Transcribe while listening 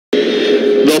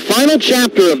The final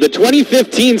chapter of the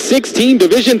 2015-16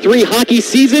 Division III hockey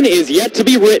season is yet to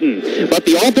be written, but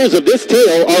the authors of this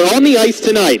tale are on the ice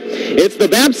tonight. It's the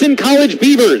Babson College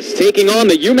Beavers taking on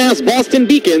the UMass Boston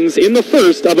Beacons in the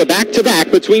first of a back-to-back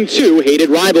between two hated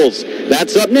rivals.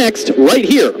 That's up next, right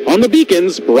here on the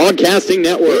Beacons Broadcasting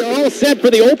Network. We're all set for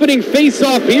the opening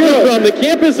face-off here from the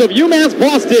campus of UMass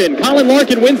Boston. Colin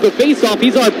Larkin wins the face-off.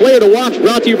 He's our player to watch,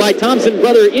 brought to you by Thompson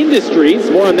Brother Industries.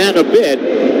 More on that in a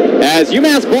bit. As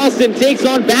UMass Boston takes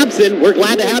on Babson, we're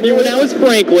glad to have you now as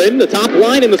Franklin. The top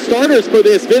line and the starters for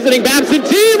this visiting Babson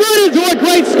team right into a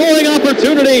great scoring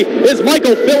opportunity is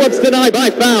Michael Phillips denied by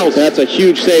Faust. That's a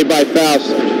huge save by Faust.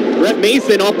 Brett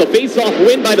Mason off the face-off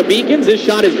win by the Beacons. His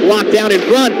shot is blocked down in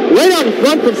front. Right out in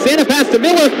front from Santa Pass to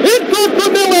Miller. In front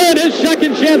from Miller, and his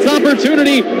second chance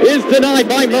opportunity is denied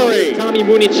by Murray. Tommy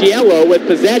Municiello with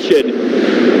possession.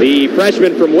 The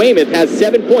freshman from Weymouth has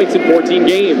 7 points in 14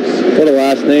 games. What a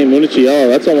last name, Municiello.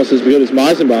 That's almost as good as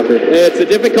Meisenbacher. It's a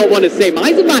difficult one to say.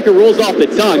 Meisenbacher rolls off the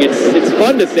tongue. It's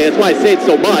fun to say. That's why I say it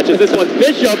so much. As this one's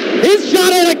Bishop. His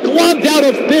shot at it gloved out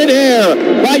of thin air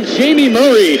by Jamie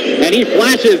Murray. And he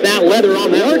flashes that leather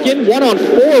on Larkin.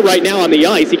 1-on-4 right now on the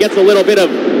ice. He gets a little bit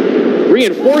of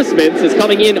reinforcements as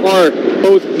coming in are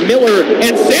both Miller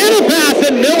and Santa Pass,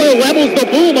 and Miller levels the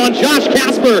boom on Josh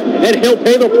Casper, and he'll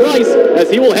pay the price as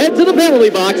he will head to the penalty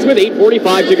box with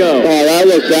 8:45 to go. Oh, that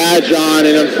looked bad, John,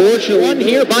 and unfortunately... One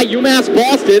here by UMass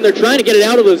Boston. They're trying to get it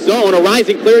out of the zone. A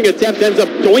rising clearing attempt ends up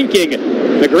doinking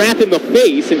McGrath in the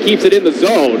face and keeps it in the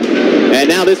zone. And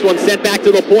now this one sent back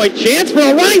to the point. Chance for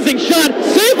a rising shot.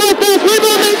 Save by Faust.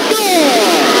 Rebound, they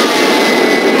score!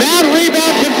 Bad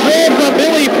rebound control from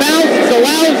Billy Faust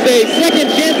allows a second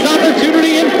chance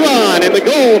opportunity in front. And the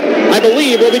goal, I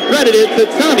believe, will be credited to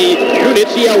Tommy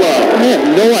Municiello. I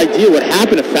have no idea what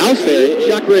happened to Faust there.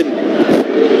 Chakrin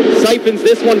siphons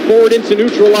this one forward into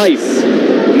neutral ice.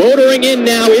 Motoring in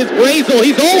now is Brazel.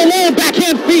 He's all alone.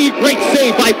 Backhand feed. Great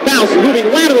save by Faust, moving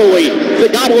laterally to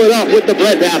gobble it up with the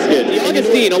breadbasket.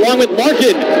 Augustine along with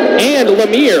Larkin and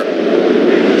Lemire.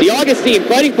 Augustine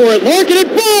fighting for it. Larkin in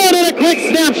front, and a quick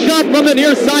snapshot from the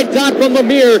near side dot from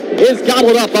Lemire is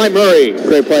gobbled up by Murray.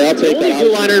 Great play. I'll take that. The only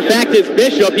two-liner, in fact, is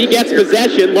Bishop. He gets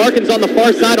possession. Larkin's on the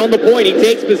far side on the point. He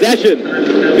takes possession.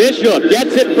 Bishop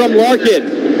gets it from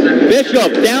Larkin.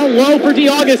 Bishop down low for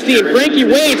DeAugustine. Frankie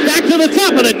Wade back to the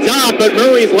top of the dot, but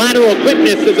Murray's lateral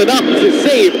quickness is enough to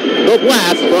save the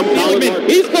blast from Colin.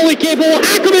 He's fully capable.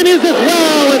 Ackerman is as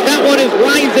well, and that one is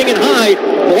rising and high.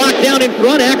 Blocked down in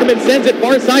front. Ackerman sends it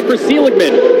far side for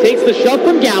Seligman. Takes the shove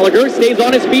from Gallagher. Stays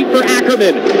on his feet for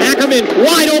Ackerman. Ackerman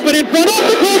wide open in front. Off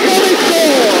the post, they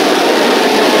score!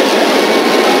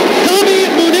 Tommy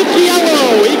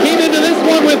Municiello. He came into this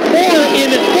one with 4 in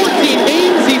 14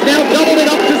 games. He's now doubled it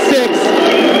up to 6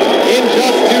 in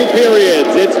just 2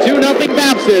 periods. It's 2-0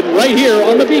 Babson right here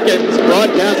on the Beacons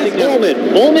Broadcasting Network.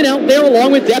 Bowman out there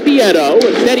along with DePieto.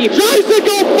 Instead he tries to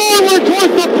go forward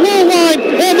towards the blue line,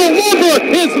 and the lumber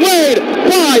is laid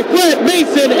by Brett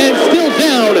Mason, and still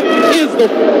down is the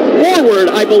forward,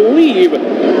 I believe.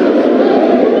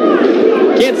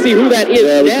 Can't see who that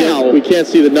is now. We can't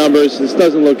see the numbers. This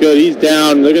doesn't look good. He's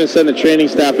down. They're going to send the training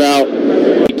staff out.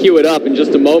 Cue it up in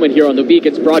just a moment here on the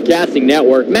Beacons Broadcasting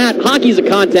Network. Matt, hockey's a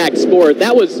contact sport.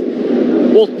 That was...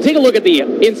 Well, take a look at the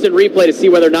instant replay to see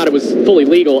whether or not it was fully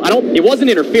legal. It wasn't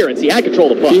interference. He had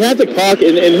control of the puck. He had the puck,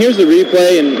 and here's the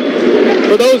replay. And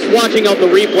for those watching on the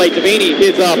replay, Devaney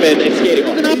is up and skating. It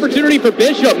was an opportunity for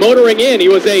Bishop motoring in. He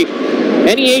was a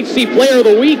NEHC Player of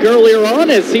the Week earlier on,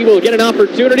 as he will get an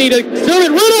opportunity to serve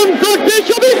it right on front.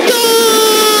 Bishop, he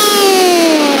scores!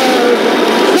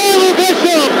 Tyler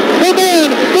Bishop, the man,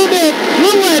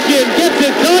 the legend, gets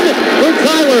it done for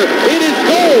Tyler. It is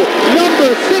goal number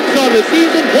 6 on the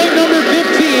season, point number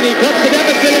 15. He cuts the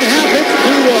deficit in half. It's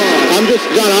 2-1.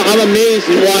 I'm amazed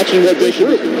in watching what Bishop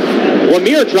is doing.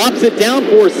 Lemire drops it down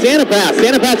for Santa Pass.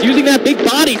 Santa Pass using that big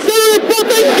body. Center in front,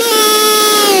 they score!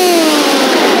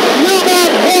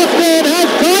 UMass Boston has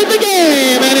tied the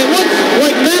game, and it looks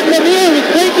like Matt Lemire with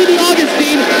Frankie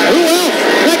DeAugustine. Who else?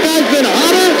 That guy's been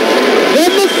hotter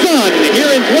than the sun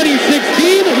here in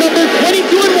 2016. Number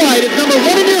 22 in white is number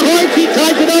 1 in your hearts. He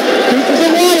ties it up. Deuces a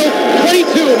wild.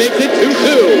 22 makes it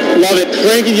 2-2. Love it.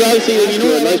 Frankie DeAugustine, you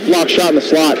know, a nice block shot in the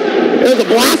slot. There's a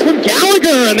blast from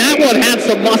Gallagher, and that one had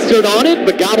some mustard on it,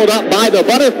 but gobbled up by the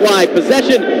Butterfly.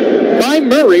 Possession by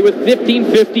Murray with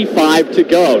 15:55 to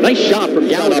go. Nice shot from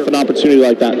Gallagher. Off an opportunity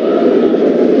like that.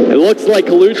 It looks like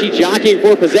Colucci jockeying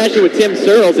for possession with Tim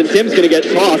Searles, and Tim's going to get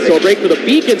tossed. So a break for the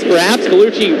Beacons, perhaps.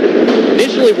 Colucci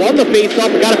initially won the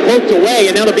faceoff and got it poked away,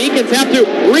 and now the Beacons have to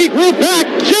regroup back.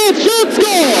 Chance, shot,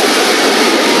 score!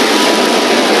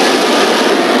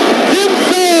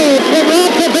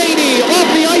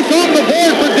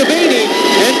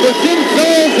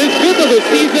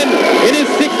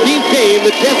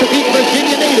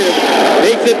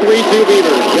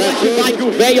 option by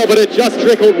Gouveia, but it just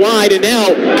trickled wide. And now,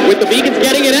 with the Beacons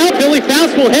getting it out, Billy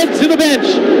Faust will head to the bench.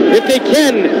 If they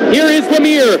can, here is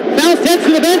Lemire. Faust heads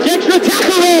to the bench, extra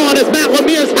tackle on as Matt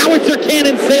Lemire's howitzer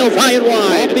cannon sails high and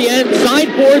wide. Off the end,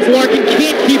 sideboards, Larkin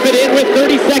can't keep it in with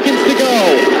 30 seconds to go.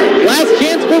 Last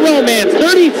chance for Romance,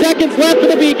 30 seconds left for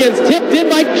the Beacons. Tipped in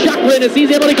by Chuckrin as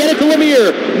he's able to get it to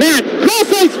Lemire. Matt,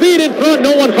 cross-ice feed in front,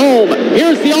 no one home.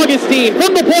 Here's the Augustine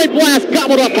from the point blast,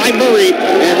 gobbled up by Murray.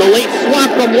 And the late swap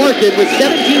from Larkin with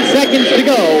 17 seconds to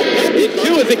go. It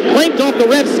too as it clanked off the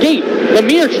ref's skate.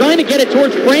 Lemire trying to get it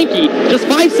towards Frankie. Just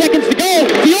 5 seconds to go.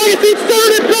 The Augustine's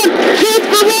third in front. Chance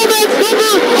for Romance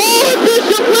number. Oh, and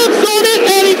Bishop lifts on it,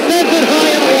 and he sends it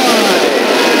high and wide.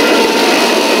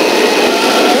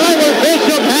 Tyler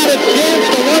Bishop had a chance,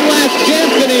 the one last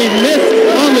chance, and he missed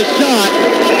on the shot.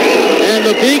 And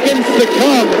the Beacons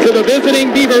succumb to the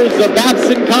visiting Beavers of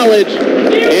Babson College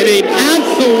in an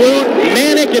absolute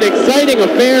manic and exciting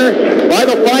affair by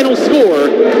the final score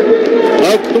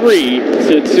of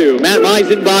 3-2. Matt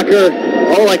Meisenbacher,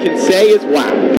 all I can say is wow.